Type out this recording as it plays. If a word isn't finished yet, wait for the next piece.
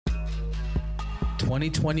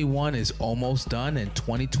2021 is almost done and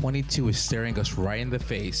 2022 is staring us right in the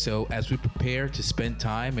face. So as we prepare to spend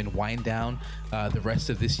time and wind down the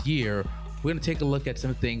rest of this year, we're going to take a look at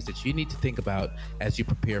some things that you need to think about as you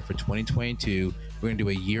prepare for 2022. We're going to do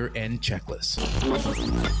a year-end checklist.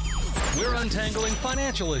 We're untangling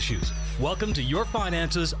financial issues. Welcome to Your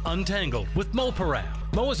Finances Untangled with Mo Param.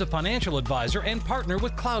 Mo is a financial advisor and partner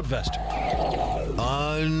with CloudVestor.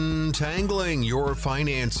 Untangling your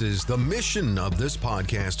finances, the mission of this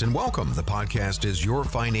podcast. And welcome. The podcast is Your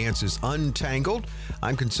Finances Untangled.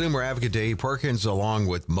 I'm consumer advocate Dave Perkins, along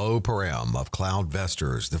with Mo Param of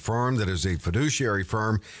CloudVestors, the firm that is a fiduciary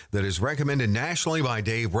firm that is recommended nationally by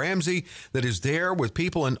Dave Ramsey, that is there with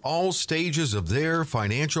people in all stages of their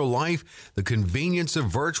financial life, the convenience of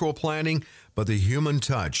virtual planning, but the human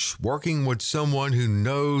touch, working with someone who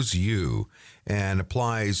knows you and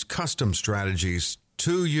applies custom strategies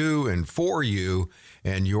to you and for you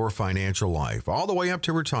and your financial life, all the way up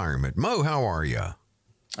to retirement. Mo, how are you?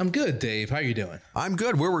 I'm good, Dave. How are you doing? I'm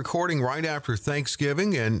good. We're recording right after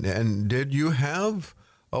Thanksgiving, and did you have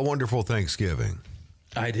a wonderful Thanksgiving?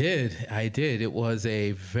 I did. It was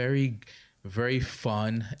a very, very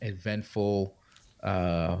fun, eventful,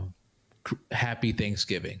 happy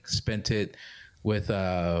Thanksgiving. Spent it with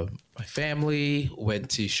my family, went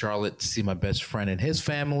to Charlotte to see my best friend and his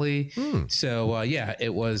family. So,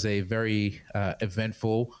 it was a very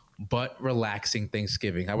eventful but relaxing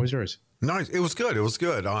Thanksgiving. How was yours? Nice. It was good.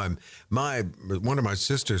 One of my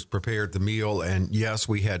sisters prepared the meal, and yes,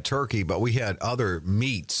 we had turkey, but we had other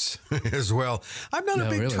meats as well. I'm not a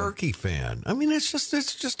big turkey fan. I mean, it's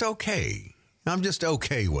just okay. I'm just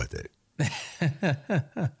okay with it.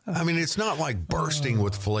 I mean, it's not like bursting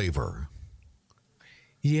with flavor.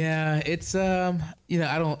 Yeah, it's I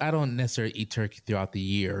don't necessarily eat turkey throughout the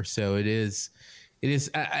year, so it is.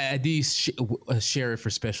 I do share it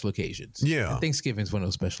for special occasions. Yeah, and Thanksgiving is one of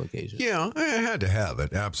those special occasions. Yeah, I had to have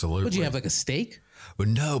it. Absolutely. Would you have like a steak? Well,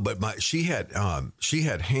 no, but she had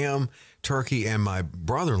ham, turkey, and my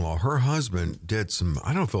brother-in-law, her husband, did some.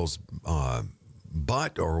 I don't know if it was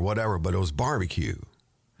butt or whatever, but it was barbecue.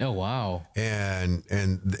 Oh wow! And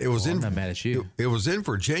it was I'm not mad at you. It was in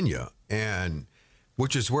Virginia, and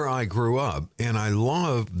which is where I grew up, and I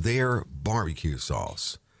love their barbecue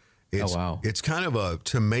sauce. It's kind of a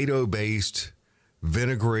tomato-based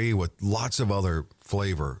vinegary with lots of other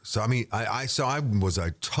flavor. So I mean, I was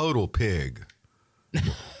a total pig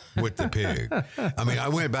with the pig. I mean, I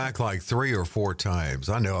went back like 3 or 4 times.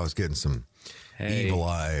 I know I was getting some evil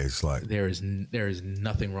eyes. Like there is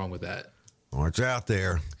nothing wrong with that. Watch out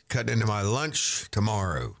there, cutting into my lunch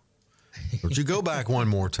tomorrow. Don't you go back one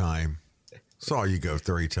more time. Saw you go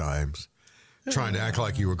 3 times. Trying to act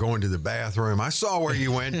like you were going to the bathroom. I saw where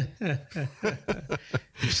you went. You're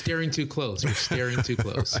staring too close.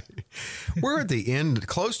 Right. We're at the end,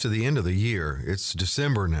 close to the end of the year. It's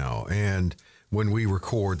December now. And when we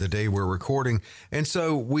record, the day we're recording. And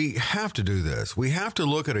so we have to do this. We have to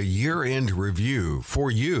look at a year-end review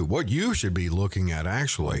for you, what you should be looking at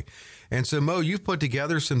actually. And so, Mo, you've put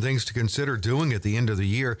together some things to consider doing at the end of the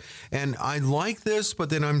year. And I like this, but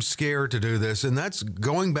then I'm scared to do this. And that's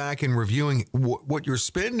going back and reviewing what your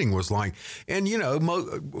spending was like. And,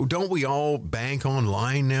 Mo, don't we all bank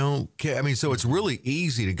online now? I mean, so it's really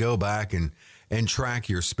easy to go back and track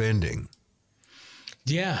your spending.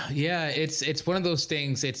 Yeah. It's one of those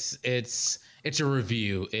things. It's a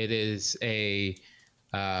review. It is a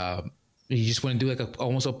you just want to do like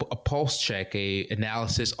almost a pulse check, a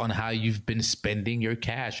analysis on how you've been spending your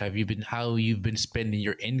cash, how you've been spending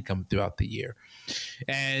your income throughout the year.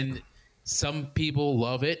 And some people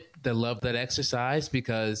love it. They love that exercise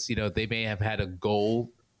because, they may have had a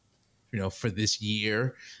goal, for this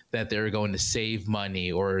year that they're going to save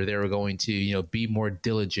money or they're going to, be more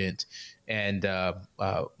diligent and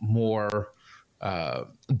more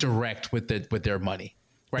direct with their money.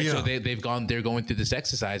 Right. Yeah. So they're going through this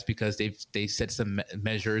exercise because they set some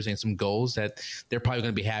measures and some goals that they're probably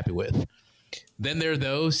going to be happy with. Then there are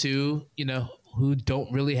those who don't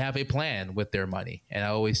really have a plan with their money. And I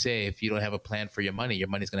always say, if you don't have a plan for your money's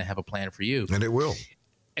going to have a plan for you. And it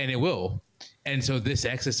will. And so this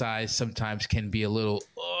exercise sometimes can be a little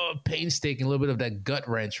painstaking, a little bit of that gut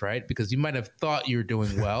wrench, right? Because you might have thought you're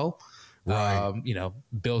doing well. Right.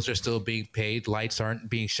 Bills are still being paid. Lights aren't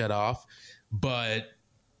being shut off. But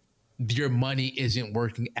your money isn't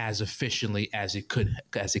working as efficiently as it could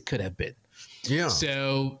have been. Yeah.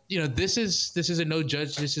 So, this is a no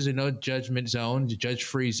judgment zone, judge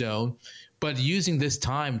free zone, but using this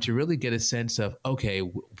time to really get a sense of, okay,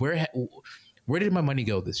 where did my money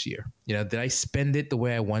go this year? Did I spend it the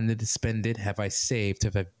way I wanted to spend it? Have I saved?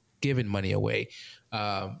 Have I given money away?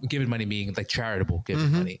 Giving money being like charitable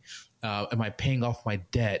giving money. Am I paying off my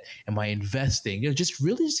debt? Am I investing? Just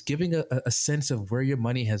really just giving a sense of where your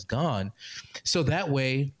money has gone. So that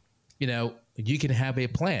way, you can have a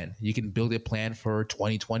plan. You can build a plan for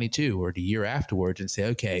 2022 or the year afterwards and say,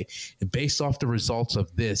 okay, based off the results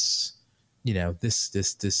of this,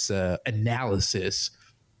 this analysis,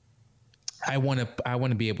 I want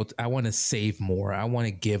to be able to, I want to save more. I want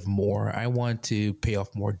to give more. I want to pay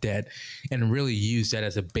off more debt and really use that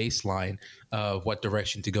as a baseline of what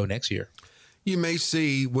direction to go next year. You may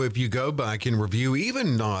see, if you go back and review,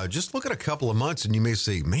 even just look at a couple of months, and you may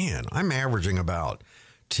see, man, I'm averaging about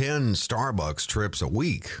 10 Starbucks trips a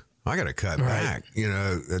week. I got to cut back,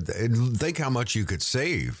 and think how much you could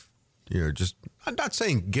save. Just, I'm not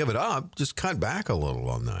saying give it up, just cut back a little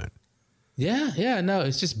on that. Yeah. No,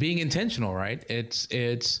 it's just being intentional, right? It's,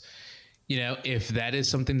 if that is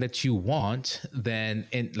something that you want, then,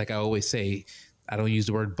 and like I always say, I don't use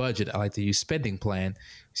the word budget. I like to use spending plan.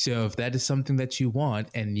 So if that is something that you want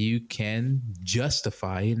and you can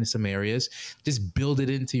justify in some areas, just build it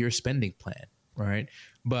into your spending plan, right?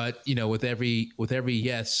 But, with every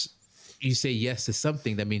yes, you say yes to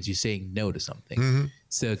something, that means you're saying no to something. Mm-hmm.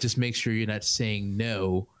 So just make sure you're not saying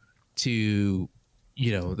no to,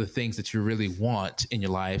 the things that you really want in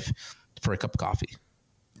your life for a cup of coffee.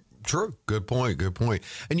 True. Good point.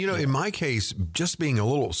 And, in my case, just being a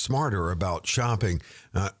little smarter about shopping,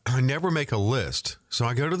 I never make a list. So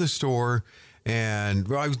I go to the store, and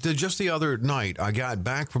I did just the other night, I got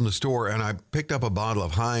back from the store and I picked up a bottle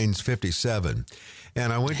of Heinz 57,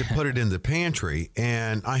 and I went to put it in the pantry,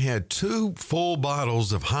 and I had 2 full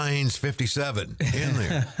bottles of Heinz 57 in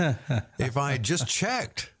there. If I had just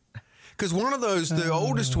checked. Because one of those, the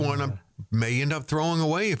oldest one, I may end up throwing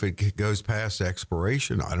away if it goes past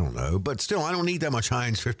expiration. I don't know. But still, I don't need that much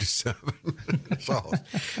Heinz 57.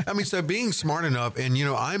 So being smart enough, and,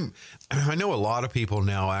 I know a lot of people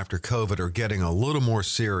now after COVID are getting a little more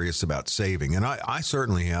serious about saving. And I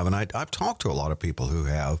certainly have. And I've talked to a lot of people who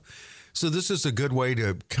have. So this is a good way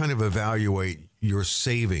to kind of evaluate your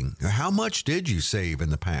saving. How much did you save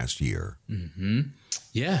in the past year? Mm-hmm.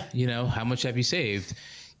 Yeah. How much have you saved?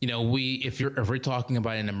 If we're talking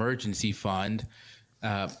about an emergency fund,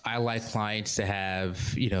 I like clients to have,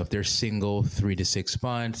 if they're single, 3 to 6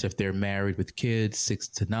 months. If they're married with kids, 6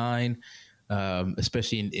 to 9.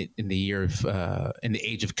 Especially in the year of in the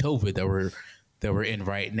age of COVID that we're in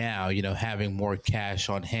right now. Having more cash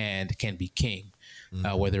on hand can be king.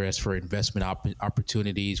 Whether that's for investment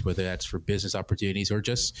opportunities, whether that's for business opportunities, or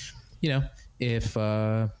just if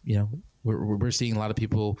we're seeing a lot of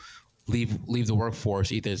people leave the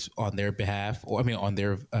workforce either on their behalf or on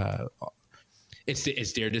their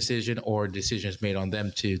it's their decision or decisions made on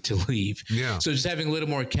them to leave. Yeah. So just having a little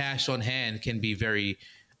more cash on hand can be very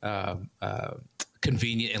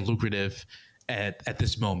convenient and lucrative at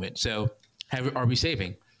this moment. So are we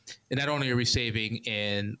saving? And not only are we saving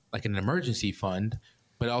in like an emergency fund,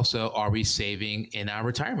 but also are we saving in our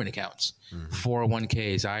retirement accounts,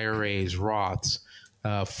 401ks, IRAs, Roths,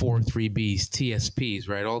 403bs, TSPs,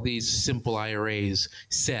 right? All these simple IRAs,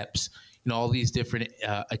 SEPs, all these different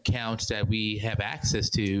accounts that we have access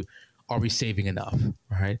to. Are we saving enough,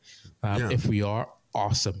 right? If we are,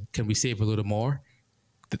 awesome. Can we save a little more?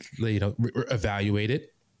 Evaluate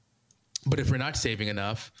it. But if we're not saving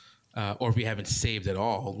enough, or if we haven't saved at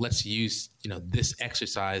all, let's use this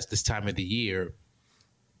exercise this time of the year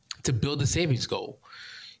to build a savings goal.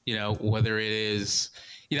 Whether it is,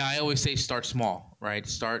 I always say start small, right?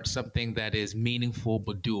 Start something that is meaningful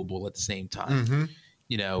but doable at the same time. Mm-hmm.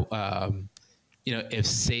 If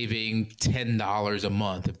saving $10 a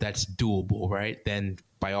month, if that's doable, right, then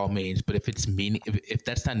by all means. But if if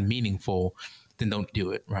that's not meaningful, then don't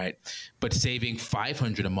do it, right? But saving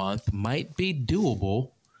 $500 a month might be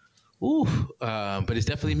doable. But it's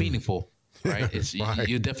definitely meaningful, right? Right.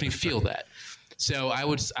 You definitely feel that. So I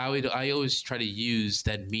always try to use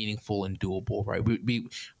that meaningful and doable, right? We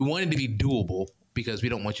want it to be doable because we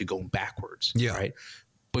don't want you going backwards, right?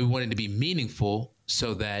 But we want it to be meaningful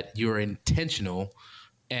so that you're intentional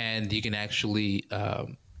and you can actually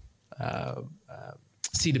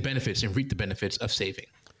see the benefits and reap the benefits of saving.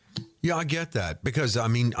 Yeah, I get that because,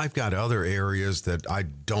 I've got other areas that I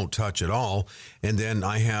don't touch at all. And then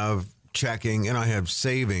I have checking and I have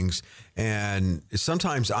savings. And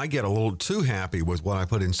sometimes I get a little too happy with what I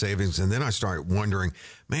put in savings. And then I start wondering,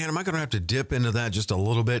 man, am I going to have to dip into that just a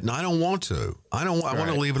little bit? And I don't want to. I want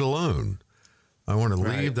to leave it alone. I want to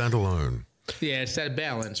leave that alone. Yeah, it's that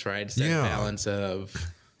balance, right? It's that balance of...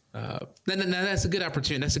 Now that's a good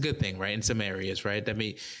opportunity. That's a good thing, right? In some areas, right?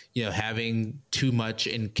 Having too much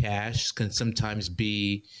in cash can sometimes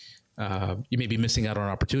be you may be missing out on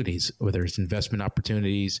opportunities, whether it's investment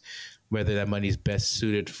opportunities, whether that money is best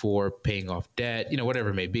suited for paying off debt, whatever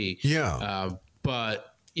it may be. Yeah.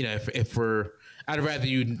 But if I'd rather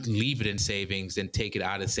you leave it in savings than take it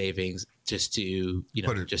out of savings just to,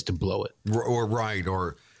 just to blow it.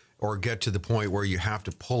 Or get to the point where you have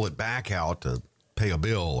to pull it back out to pay a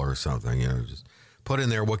bill or something, just put in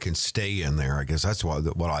there what can stay in there. I guess that's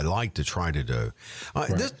what I like to try to do.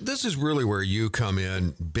 Right. This is really where you come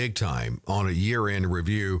in big time on a year-end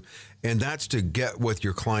review, and that's to get with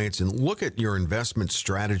your clients and look at your investment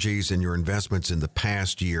strategies and your investments in the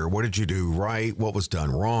past year. What did you do right? What was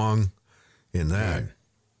done wrong in that? Right.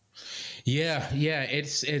 Yeah.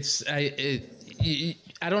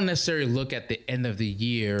 I don't necessarily look at the end of the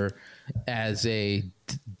year as a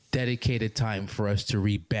dedicated time for us to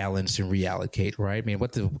rebalance and reallocate, right? I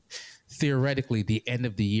mean, theoretically, the end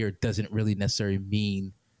of the year doesn't really necessarily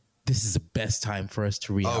mean this is the best time for us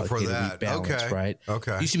to reallocate and rebalance, right?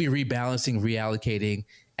 Okay. You should be rebalancing, reallocating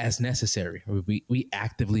as necessary. We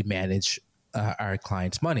actively manage our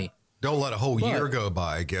clients' money. Don't let a whole year go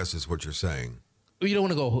by, I guess is what you're saying. You don't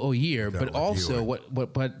want to go a whole year, but also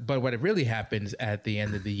what really happens at the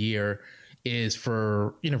end of the year is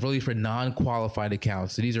for non-qualified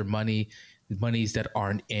accounts. So these are monies that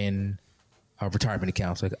aren't in retirement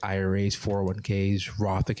accounts like IRAs, 401ks,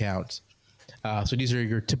 Roth accounts. So these are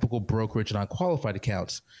your typical brokerage non-qualified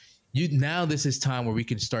accounts. This is time where we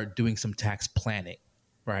can start doing some tax planning,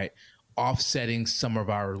 right? Offsetting some of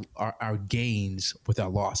our gains with our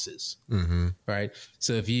losses, right?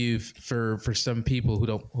 So if for some people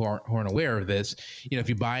who aren't aware of this, if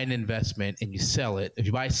you buy an investment and you sell it, if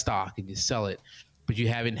you buy stock and you sell it, but you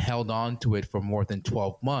haven't held on to it for more than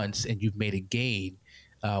 12 months and you've made a gain,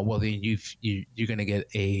 well then you're going to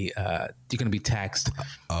get you're going to be taxed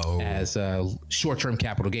as short-term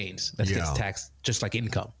capital gains. That gets taxed just like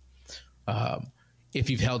income. If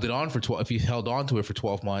you've held on to it for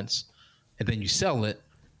 12 months. And then you sell it,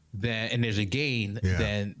 and there's a gain,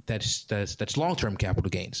 then that's long-term capital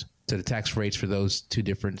gains. So the tax rates for those two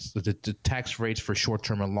different, the tax rates for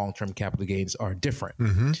short-term and long-term capital gains are different.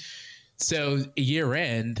 Mm-hmm. So year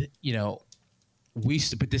end,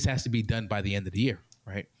 but this has to be done by the end of the year,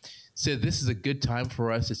 right? So this is a good time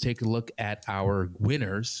for us to take a look at our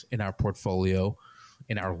winners in our portfolio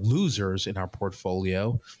and our losers in our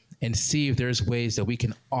portfolio, and see if there's ways that we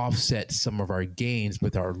can offset some of our gains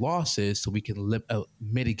with our losses so we can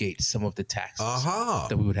mitigate some of the taxes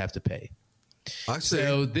that we would have to pay. I see.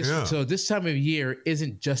 So this time of year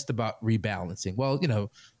isn't just about rebalancing. Well,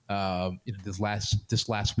 this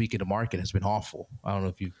last week in the market has been awful. I don't know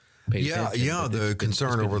if you paid attention. Yeah, the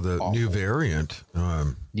concern over the awful. New variant.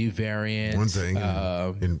 New variant. One thing.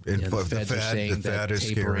 The Fed is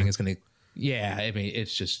tapering is going to. Yeah, I mean,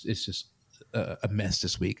 it's just a mess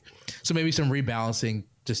this week. So maybe some rebalancing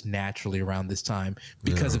just naturally around this time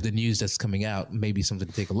because of the news that's coming out. Maybe something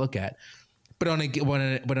to take a look at. But on a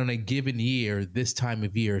given year, this time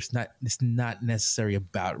of year, it's not necessarily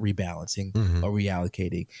about rebalancing or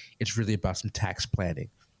reallocating. It's really about some tax planning.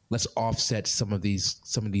 Let's offset some of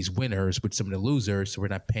these winners with some of the losers, so we're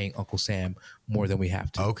not paying Uncle Sam more than we have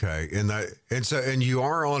to. Okay, and you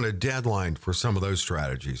are on a deadline for some of those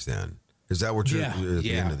strategies then. Is that what you're at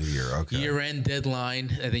the end of the year? Okay. Year-end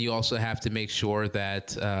deadline, and then you also have to make sure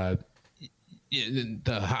that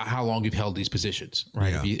how long you've held these positions,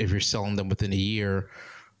 right? Yeah. If you're selling them within a year,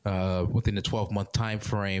 within the 12-month time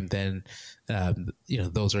frame, then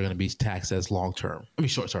those are going to be taxed as long-term.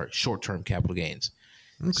 Short-term capital gains.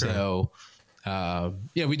 Okay. So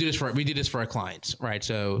we do this for our clients, right?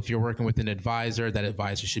 So if you're working with an advisor, that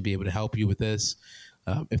advisor should be able to help you with this.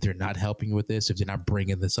 If they're not helping you with this, if they're not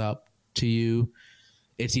bringing this up to you,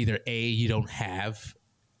 it's either A, you don't have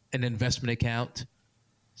an investment account,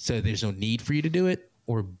 so there's no need for you to do it,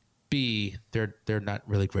 or B, they're not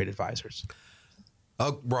really great advisors.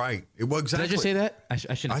 Oh, right. Well, exactly. Did I just say that? I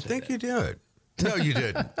shouldn't. I think you did. No, you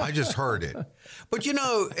didn't. I just heard it. But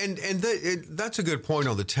that's a good point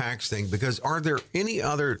on the tax thing, because are there any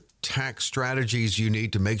other tax strategies you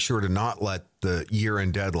need to make sure to not let the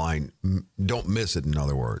year-end deadline, don't miss it, in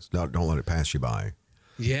other words, don't let it pass you by?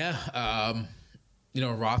 Yeah.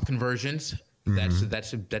 Roth conversions,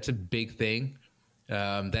 that's a big thing.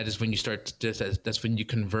 That is when you start that's when you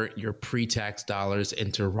convert your pre-tax dollars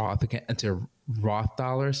into Roth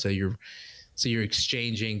dollars. So you're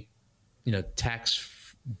exchanging,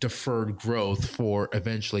 tax deferred growth for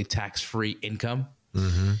eventually tax-free income.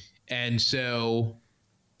 Mm-hmm. And so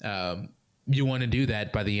you want to do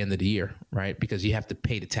that by the end of the year, right? Because you have to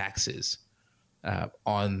pay the taxes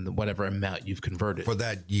on whatever amount you've converted for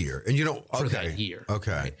that year. And for that year.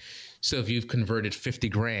 Okay. Right? So if you've converted 50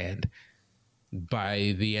 grand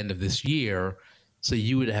by the end of this year, so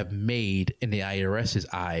you would have made, in the IRS's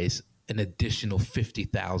eyes, an additional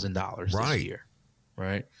 $50,000 this year,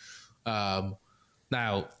 right?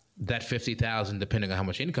 Now that $50,000, depending on how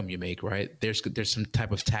much income you make, right? There's some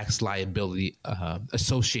type of tax liability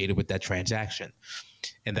associated with that transaction,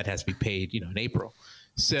 and that has to be paid, in April.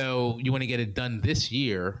 So you want to get it done this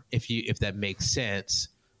year, if that makes sense,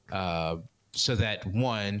 so that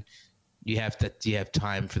one, you have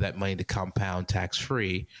time for that money to compound tax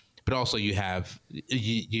free, but also you have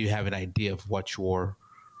an idea of what your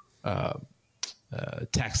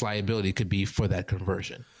tax liability could be for that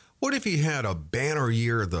conversion. What if you had a banner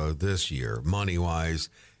year though this year, money wise,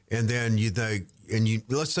 and then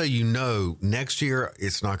let's say next year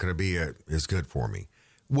it's not going to be as good for me?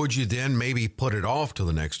 Would you then maybe put it off to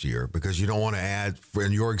the next year because you don't want to add,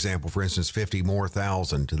 in your example, for instance, 50 more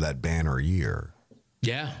thousand to that banner year?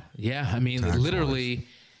 Yeah. I mean, literally,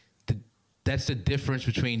 that's the difference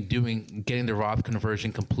between getting the Roth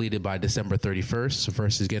conversion completed by December 31st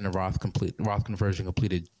versus getting the Roth conversion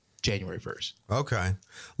completed January 1st. Okay.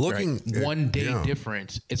 Right? 1 day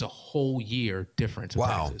difference is a whole year difference in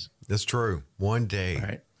taxes. That's true. 1 day.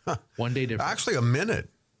 Right. Huh. 1 day difference. Actually, a minute,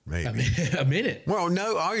 maybe. A minute. Well,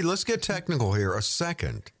 no. All right, let's get technical here. A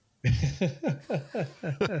second.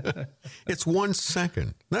 It's 1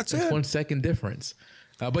 second. That's it. 1 second difference.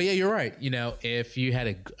 But yeah, you're right. If you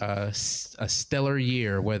had a stellar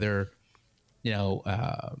year, whether,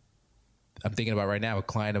 I'm thinking about right now a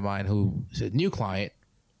client of mine who is a new client,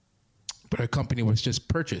 but her company was just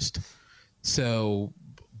purchased. So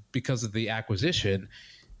because of the acquisition,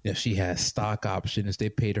 she has stock options. They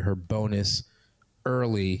paid her bonus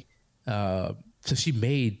early. So she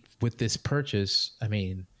made with this purchase, I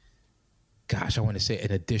mean, gosh, I want to say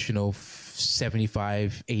an additional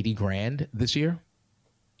 75, 80 grand this year.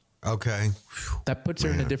 Okay. That puts her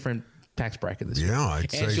in a different tax bracket this year. Yeah,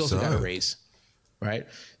 I'd say so. And she also got a raise, right?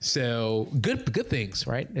 So good things,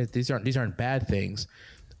 right? These aren't bad things,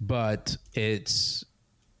 but it's,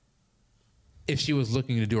 if she was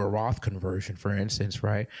looking to do a Roth conversion, for instance,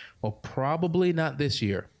 right? Well, probably not this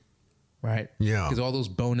year, right? Yeah. Because all those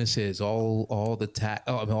bonuses, all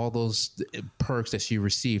those perks that she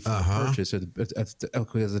received from the purchase or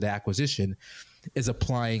because of the acquisition is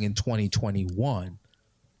applying in 2021.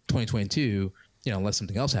 2022, unless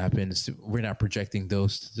something else happens, we're not projecting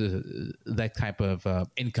that type of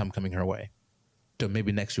income coming her way. So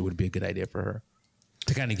maybe next year would be a good idea for her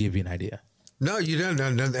to kind of give you an idea. No, you don't.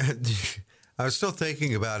 No, I was still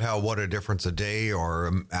thinking about what a difference a day or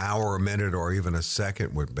an hour, a minute, or even a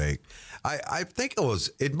second would make. I think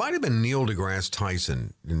it might have been Neil deGrasse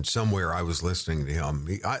Tyson, and somewhere I was listening to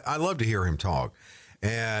him. I love to hear him talk.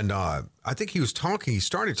 And I think he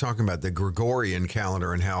started talking about the Gregorian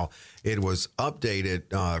calendar and how it was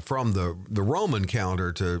updated from the Roman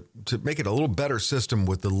calendar to make it a little better system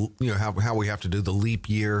with how we have to do the leap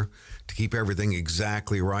year to keep everything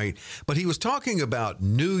exactly right. But he was talking about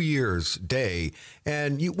New Year's Day,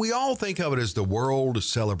 and we all think of it as the world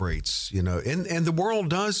celebrates, and the world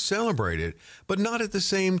does celebrate it, but not at the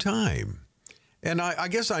same time. And I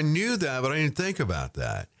guess I knew that, but I didn't think about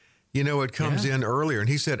that. It comes in earlier. And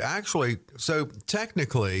he said, actually, so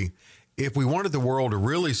technically, if we wanted the world to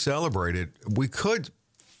really celebrate it, we could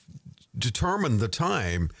determine the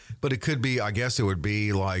time, but it could be, I guess it would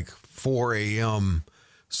be like 4 a.m.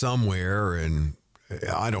 somewhere, and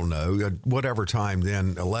I don't know, whatever time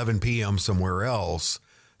then, 11 p.m. somewhere else.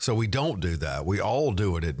 So we don't do that. We all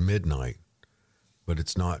do it at midnight, but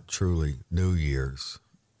it's not truly New Year's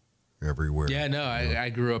everywhere. Yeah, no, I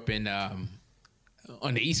grew up in...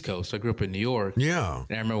 on the East Coast. I grew up in New York. Yeah.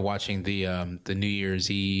 And I remember watching the New Year's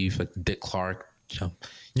Eve, like Dick Clark,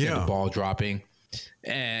 the ball dropping.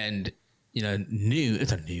 And,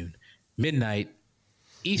 midnight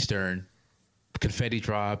Eastern, confetti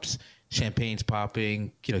drops, champagne's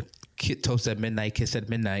popping, toast at midnight, kiss at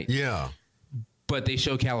midnight. Yeah. But they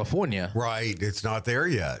show California. Right. It's not there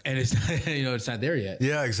yet. And it's, it's not there yet.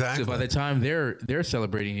 Yeah, exactly. So by the time they're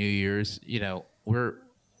celebrating New Year's, we're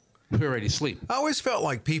already asleep. I always felt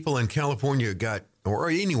like people in California or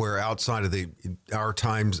anywhere outside of our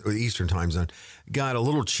times, Eastern time zone, got a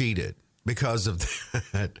little cheated because of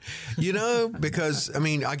that. Because,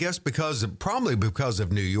 I guess probably because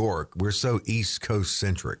of New York, we're so East Coast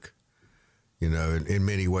centric, in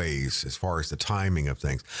many ways, as far as the timing of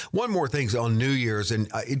things. One more thing on New Year's, and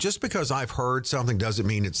just because I've heard something doesn't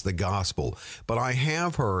mean it's the gospel, but I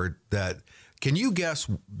have heard that, can you guess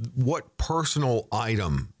what personal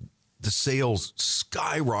item the sales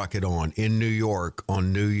skyrocket on in New York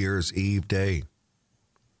on New Year's Eve day.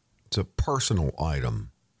 It's a personal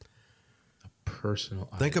item. Personal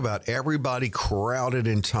item. Think about everybody crowded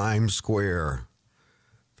in Times Square.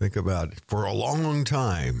 Think about it for a long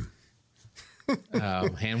time.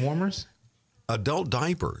 Hand warmers? Adult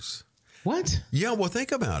diapers. What? Yeah, well,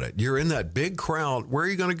 think about it. You're in that big crowd. Where are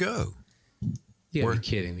you going to go? You're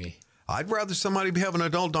kidding me. I'd rather somebody have an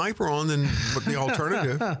adult diaper on than the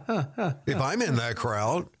alternative. If I'm in that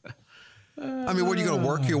crowd. I mean, what, are you going to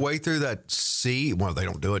work your way through that sea? Well, they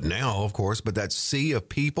don't do it now, of course, but that sea of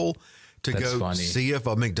people to That's go funny. see if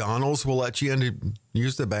a McDonald's will let you in to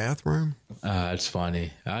use the bathroom? It's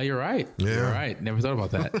funny. You're right. Yeah. You're right. Never thought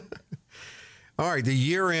about that. All right, the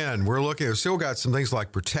year end, we're looking, we've still got some things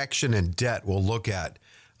like protection and debt we'll look at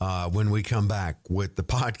when we come back with the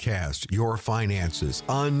podcast, Your Finances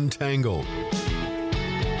Untangled.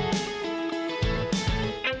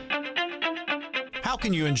 How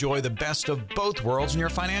can you enjoy the best of both worlds in your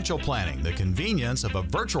financial planning? The convenience of a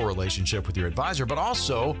virtual relationship with your advisor, but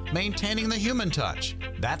also maintaining the human touch.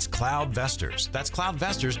 That's CloudVestors. That's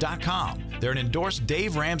CloudVestors.com. They're an endorsed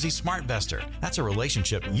Dave Ramsey SmartVestor. That's a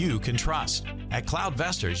relationship you can trust. At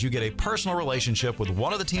CloudVestors, you get a personal relationship with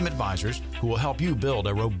one of the team advisors who will help you build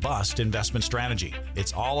a robust investment strategy.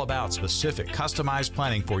 It's all about specific, customized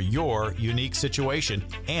planning for your unique situation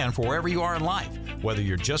and for wherever you are in life, whether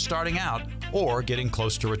you're just starting out or getting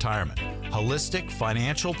close to retirement. Holistic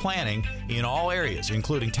financial planning in all areas,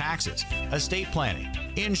 including taxes, estate planning,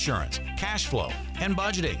 insurance, cash flow, and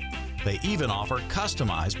budgeting. They even offer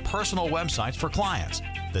customized personal websites for clients.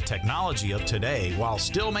 The technology of today while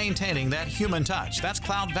still maintaining that human touch. That's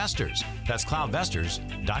CloudVestors. That's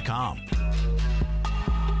CloudVestors.com.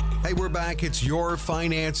 Hey, we're back. It's Your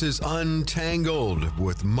Finances Untangled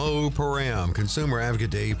with Mo Param, consumer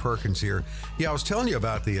advocate Dave Perkins here. Yeah, I was telling you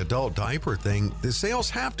about the adult diaper thing. The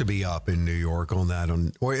sales have to be up in New York on that,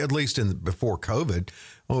 or at least before COVID,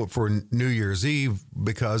 for New Year's Eve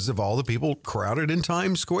because of all the people crowded in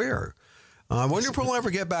Times Square. I wonder if we'll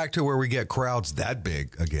ever get back to where we get crowds that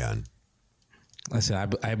big again. Listen,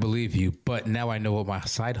 I believe you, but now I know what my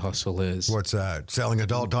side hustle is. What's that? Selling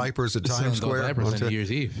adult diapers at Times Square? Adult diapers on New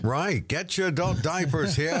Year's Eve. Right. Get your adult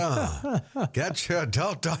diapers here. Get your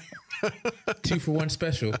adult diapers. 2 for 1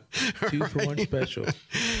 special. 2 for 1 special.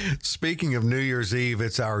 Speaking of New Year's Eve,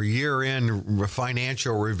 it's our year-end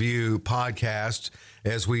financial review podcast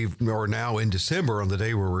as we are now in December on the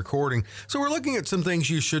day we're recording. So we're looking at some things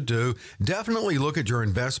you should do. Definitely look at your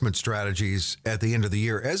investment strategies at the end of the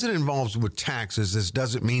year. As it involves with taxes, this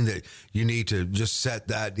doesn't mean that you need to just set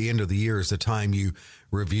that the end of the year as the time you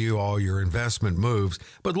review all your investment moves,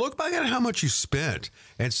 but look back at how much you spent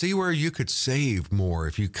and see where you could save more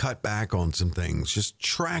if you cut back on some things. Just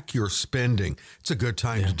track your spending. It's a good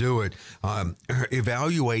time to do it.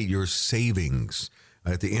 Evaluate your savings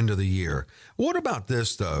at the end of the year. What about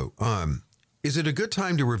this, though? Is it a good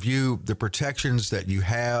time to review the protections that you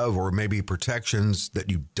have or maybe protections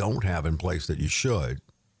that you don't have in place that you should?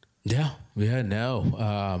 No.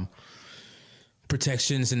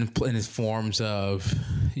 Protections in the forms of,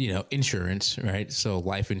 insurance, right? So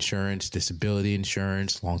life insurance, disability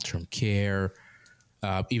insurance, long-term care,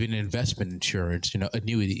 even investment insurance,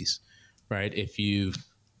 annuities, right? If you've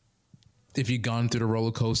gone through the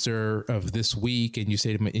roller coaster of this week and you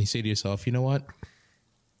say to yourself, you know what?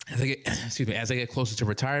 As I get closer to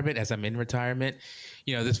retirement, as I'm in retirement,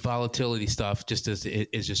 this volatility stuff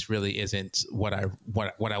really isn't what I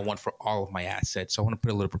want for all of my assets. So I want to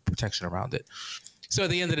put a little bit of protection around it. So at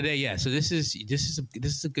the end of the day, yeah. So this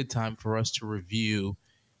is a good time for us to review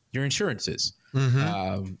your insurances.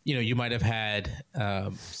 Mm-hmm. You might have had,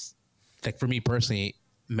 like for me personally,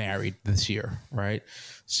 married this year, right?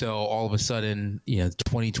 So all of a sudden,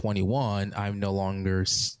 2021, I'm no longer,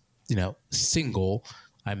 single.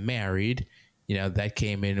 I'm married. That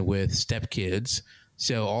came in with stepkids.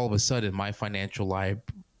 So all of a sudden, my financial life,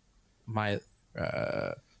 what's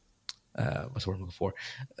the word I'm looking for?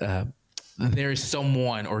 There's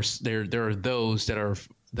someone, or there are those that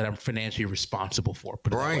I'm financially responsible for.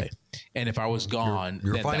 Put it that way. And if I was gone,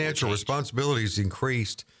 your then financial responsibilities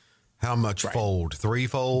increased. How much fold?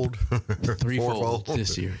 Threefold? Threefold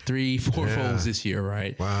this year. 4 folds this year,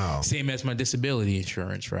 right? Wow. Same as my disability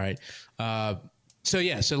insurance, right? So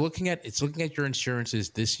looking at your insurances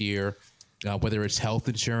this year, whether it's health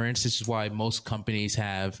insurance. This is why most companies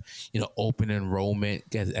have, open enrollment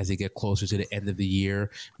as they get closer to the end of the year.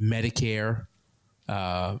 Medicare,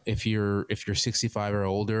 if you're 65 or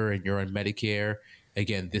older and you're on Medicare,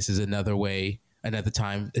 again, this is another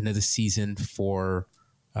season for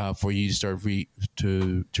for you to start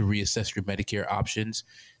to reassess your Medicare options.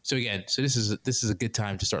 So again, this is a good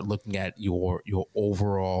time to start looking at your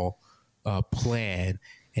overall plan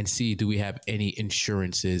and see, do we have any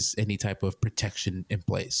insurances, any type of protection in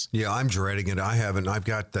place? Yeah, I'm dreading it. I've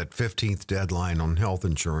got that 15th deadline on health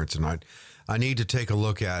insurance, and I need to take a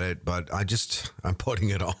look at it, but I'm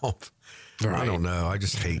putting it off. Right. I don't know. I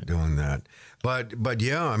just hate doing that. But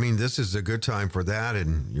yeah, I mean, this is a good time for that,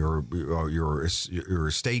 and your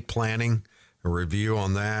estate planning, a review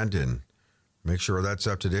on that, and make sure that's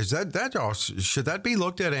up to date. Should that be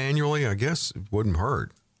looked at annually? I guess it wouldn't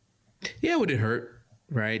hurt. Yeah, would it hurt?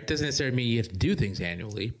 Right. Doesn't necessarily mean you have to do things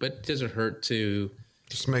annually, but it doesn't hurt to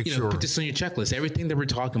just make sure. Put this on your checklist. Everything that we're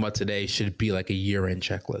talking about today should be like a year-end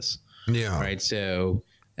checklist. Yeah. Right. So,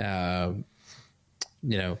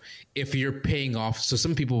 if you're paying off, so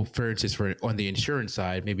some people, for instance, on the insurance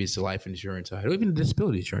side, maybe it's the life insurance side or even the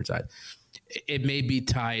disability insurance side, it may be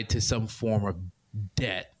tied to some form of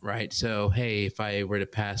debt. Right. So, hey, if I were to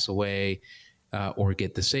pass away or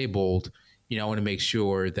get disabled, I want to make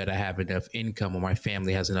sure that I have enough income or my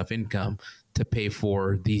family has enough income to pay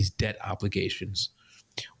for these debt obligations.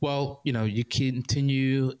 Well,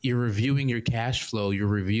 you're reviewing your cash flow, you're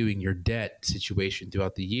reviewing your debt situation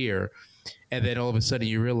throughout the year. And then all of a sudden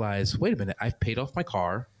you realize, wait a minute, I've paid off my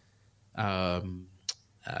car. Wow,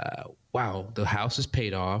 the house is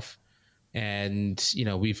paid off. And,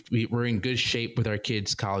 we're in good shape with our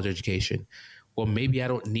kids' college education. Well, maybe I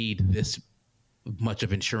don't need this much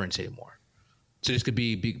of insurance anymore. So this could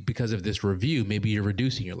be because of this review. Maybe you're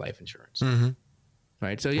reducing your life insurance,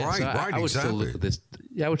 right? So yeah, I would still look at this.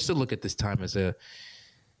 Yeah, I would still look at this time as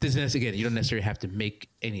this. Again, you don't necessarily have to make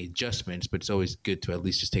any adjustments, but it's always good to at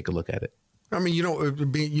least just take a look at it. I mean, you don't want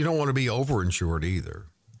to be overinsured either.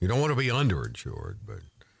 You don't want to be underinsured, but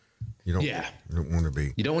you don't. Yeah. You don't want to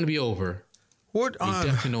be. You don't want to be over. What? You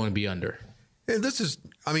definitely don't want to be under. And this is,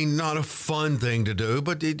 not a fun thing to do,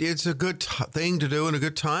 but it's a good thing to do and a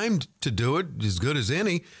good time to do it, as good as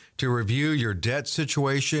any, to review your debt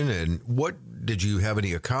situation. And what did you have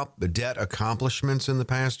any debt accomplishments in the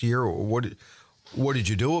past year? Or what did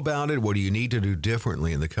you do about it? What do you need to do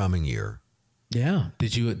differently in the coming year? Yeah.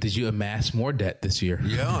 Did you amass more debt this year?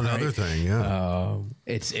 Yeah, another right? thing. Yeah.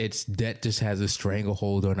 It's debt just has a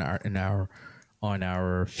stranglehold on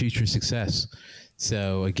our future success.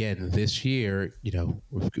 So again, this year,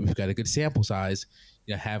 we've got a good sample size.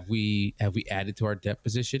 Have we added to our debt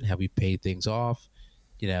position? Have we paid things off?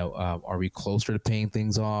 Are we closer to paying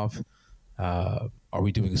things off? Are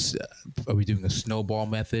we doing a snowball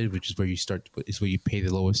method, which is where you pay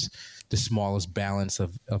the smallest balance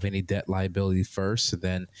of any debt liability first, and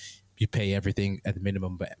then you pay everything at the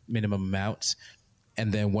minimum amounts,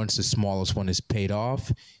 and then once the smallest one is paid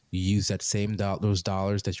off, you use that same those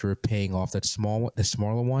dollars that you were paying off the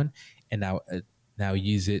smaller one, and now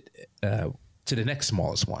use it to the next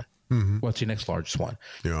smallest one. Mm-hmm. What's your next largest one?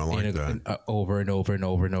 Yeah, I like that. Over and over and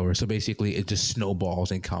over and over. So basically, it just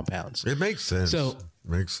snowballs and compounds. It makes sense. So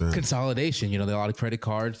makes sense. Consolidation. There are a lot of credit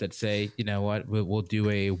cards that say, you know what, we'll do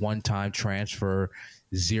a one-time transfer,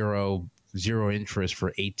 zero interest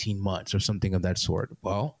for 18 months or something of that sort.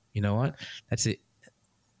 Well, you know what? That's it.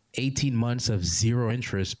 18 months of zero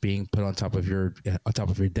interest being put on top of your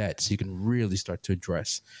debt, so you can really start to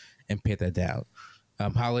address and pay that down.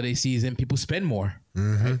 Holiday season, people spend more.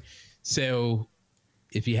 Mm-hmm. Right? So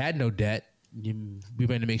if you had no debt, we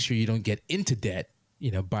want to make sure you don't get into debt,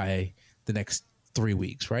 by the next 3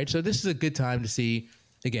 weeks, right? So this is a good time to see,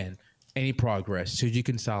 again, any progress. Should you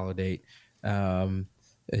consolidate? Am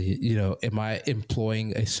I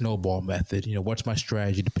employing a snowball method? What's my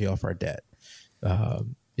strategy to pay off our debt?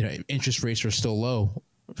 Interest rates are still low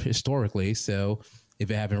historically. So if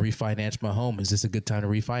I haven't refinanced my home, is this a good time to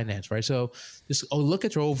refinance, right? So just look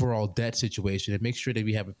at your overall debt situation and make sure that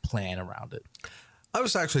we have a plan around it. I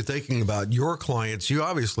was actually thinking about your clients. You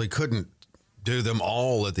obviously couldn't do them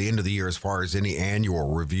all at the end of the year as far as any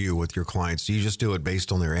annual review with your clients. Do you just do it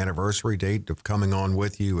based on their anniversary date of coming on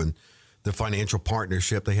with you and the financial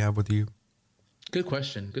partnership they have with you? Good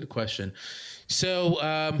question. So,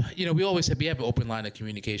 we always have an open line of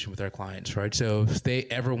communication with our clients, right? So if they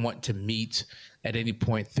ever want to meet at any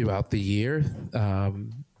point throughout the year,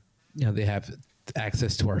 they have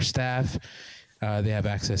access to our staff. They have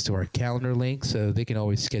access to our calendar link, so they can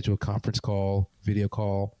always schedule a conference call, video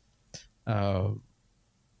call,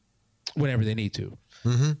 whenever they need to.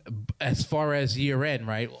 Mm-hmm. As far as year end,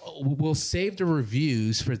 right, we'll save the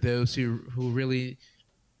reviews for those who really,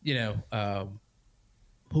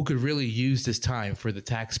 who could really use this time for the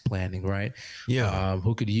tax planning, right? Yeah.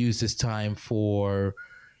 Who could use this time for,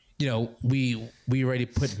 we already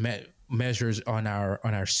measures on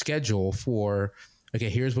our schedule for, okay,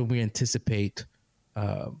 here's when we anticipate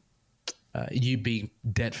you being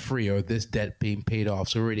debt free or this debt being paid off.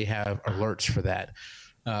 So we already have alerts for that.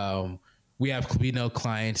 We know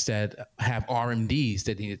clients that have RMDs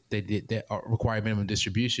that require minimum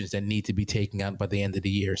distributions that need to be taken out by the end of the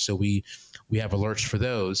year. So we have alerts for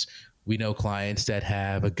those. We know clients that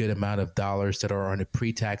have a good amount of dollars that are on a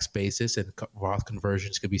pre-tax basis, and Roth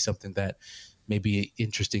conversions could be something that may be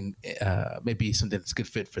interesting, maybe something that's a good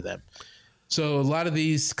fit for them. So a lot of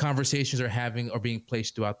these conversations are being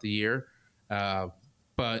placed throughout the year.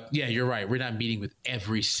 But yeah, you're right. We're not meeting with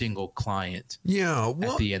every single client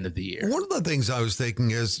at the end of the year. One of the things I was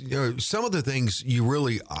thinking is, some of the things you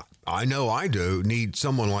really, I know I do, need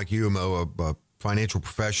someone like you, Mo, a financial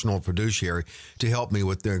professional, fiduciary, to help me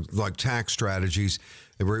with their tax strategies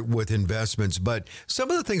with investments. But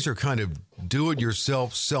some of the things are kind of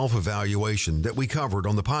do-it-yourself self-evaluation that we covered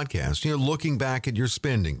on the podcast. Looking back at your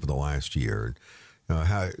spending for the last year.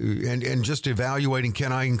 And just evaluating,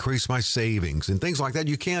 can I increase my savings and things like that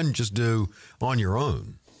you can just do on your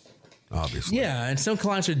own, obviously. Yeah, and some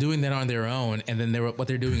clients are doing that on their own, and then what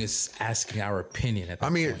they're doing is asking our opinion at that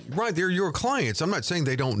point. Right, they're your clients. I'm not saying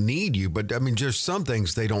they don't need you, but just some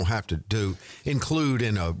things they don't have to include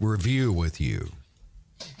in a review with you.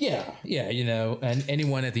 Yeah, and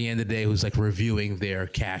anyone at the end of the day who's reviewing their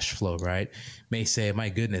cash flow, right, may say, my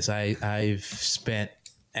goodness, I've spent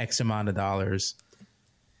X amount of dollars.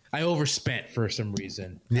 I overspent for some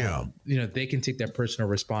reason. Yeah. They can take that personal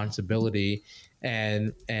responsibility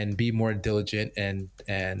and be more diligent and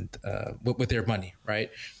with their money, right?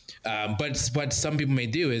 But what some people may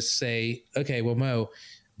do is say, okay, well, Mo,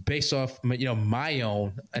 based off my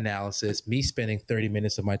own analysis, me spending 30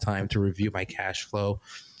 minutes of my time to review my cash flow,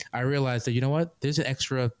 I realized that there's an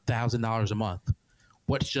extra $1,000 a month.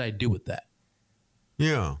 What should I do with that?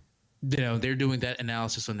 Yeah. They're doing that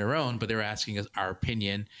analysis on their own, but they're asking us our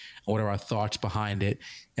opinion, what are our thoughts behind it,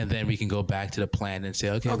 and then we can go back to the plan and say,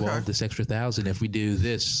 okay. Well, this extra $1,000, if we do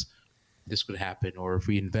this would happen, or if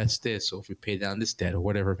we invest this, or if we pay down this debt, or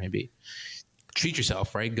whatever it may be. Treat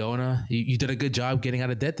yourself, right? You did a good job getting out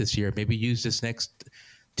of debt this year. Maybe use this next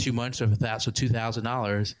 2 months of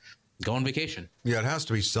 $2,000. Go on vacation. Yeah, it has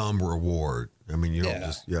to be some reward. I mean, you don't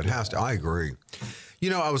just. Yeah, it has to. I agree.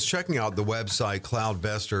 I was checking out the website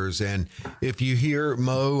CloudVestors, and if you hear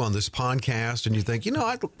Mo on this podcast and you think,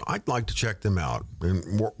 I'd like to check them out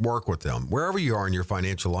and work with them, wherever you are in your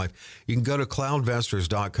financial life, you can go to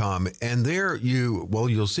cloudvestors.com, and there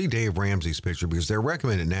you'll see Dave Ramsey's picture because they're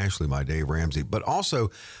recommended nationally by Dave Ramsey. But also,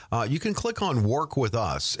 you can click on Work With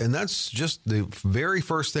Us, and that's just the very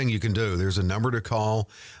first thing you can do. There's a number to call.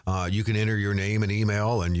 You can enter your name and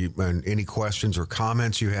email and any questions or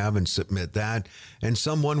comments you have and submit that. And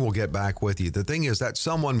someone will get back with you. The thing is that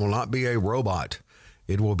someone will not be a robot.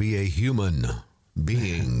 It will be a human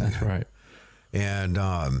being. That's right. And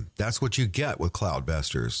that's what you get with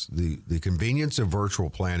CloudVestors, the convenience of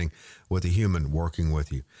virtual planning with a human working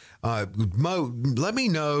with you. Mo, let me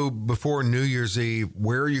know before New Year's Eve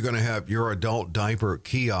where you're going to have your adult diaper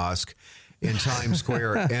kiosk in Times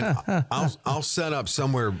Square. And I'll set up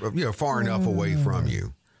somewhere far enough away from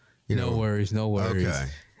you. No worries. Okay.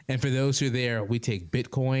 And for those who are there, we take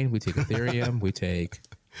Bitcoin, we take Ethereum, we take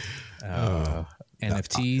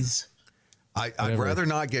NFTs. I'd rather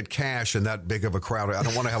not get cash in that big of a crowd. I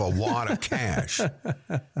don't want to have a wad of cash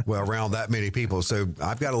around that many people. So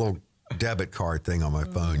I've got a little debit card thing on my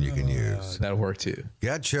phone you can use. That'll work too.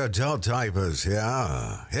 Get your adult diapers.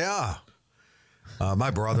 Yeah.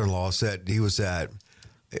 My brother-in-law said he was at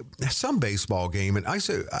some baseball game, and I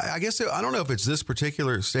said, I guess I don't know if it's this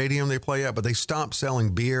particular stadium they play at, but they stopped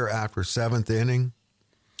selling beer after 7th inning,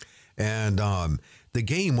 and the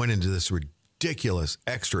game went into this ridiculous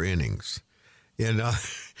extra innings, and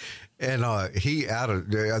he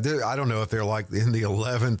added, I don't know if they're like in the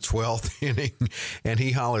 11th, 12th inning, and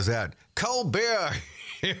he hollers out, "Cold beer!"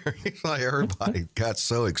 Like everybody got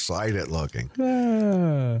so excited looking.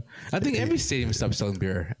 I think every stadium stopped selling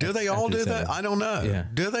beer. Do they all do that? I don't know. Yeah.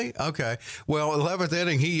 Do they? Okay. Well, 11th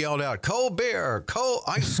inning, he yelled out, "Cold beer,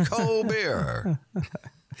 ice cold beer."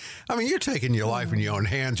 I mean, you're taking your life in your own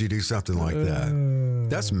hands. You do something like that.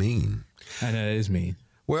 That's mean. I know, it is mean.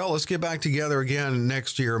 Well, let's get back together again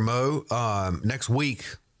next year, Mo. Next week.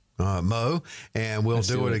 Mo, and we'll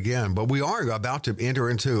do it again. But we are about to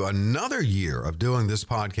enter into another year of doing this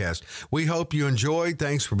podcast. We hope you enjoyed.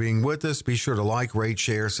 Thanks for being with us. Be sure to like, rate,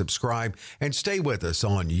 share, subscribe, and stay with us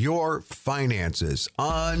on Your Finances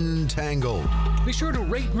Untangled. Be sure to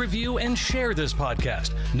rate, review, and share this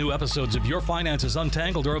podcast. New episodes of Your Finances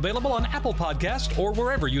Untangled are available on Apple Podcasts or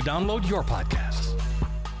wherever you download your podcasts.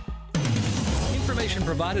 information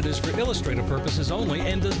provided is for illustrative purposes only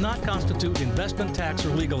and does not constitute investment, tax, or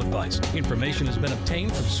legal advice. Information has been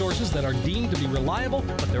obtained from sources that are deemed to be reliable,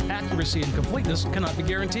 but their accuracy and completeness cannot be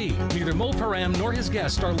guaranteed. Neither Mo Param nor his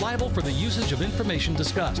guests are liable for the usage of information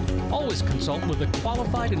discussed. Always consult with a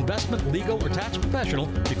qualified investment, legal, or tax professional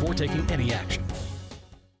before taking any action.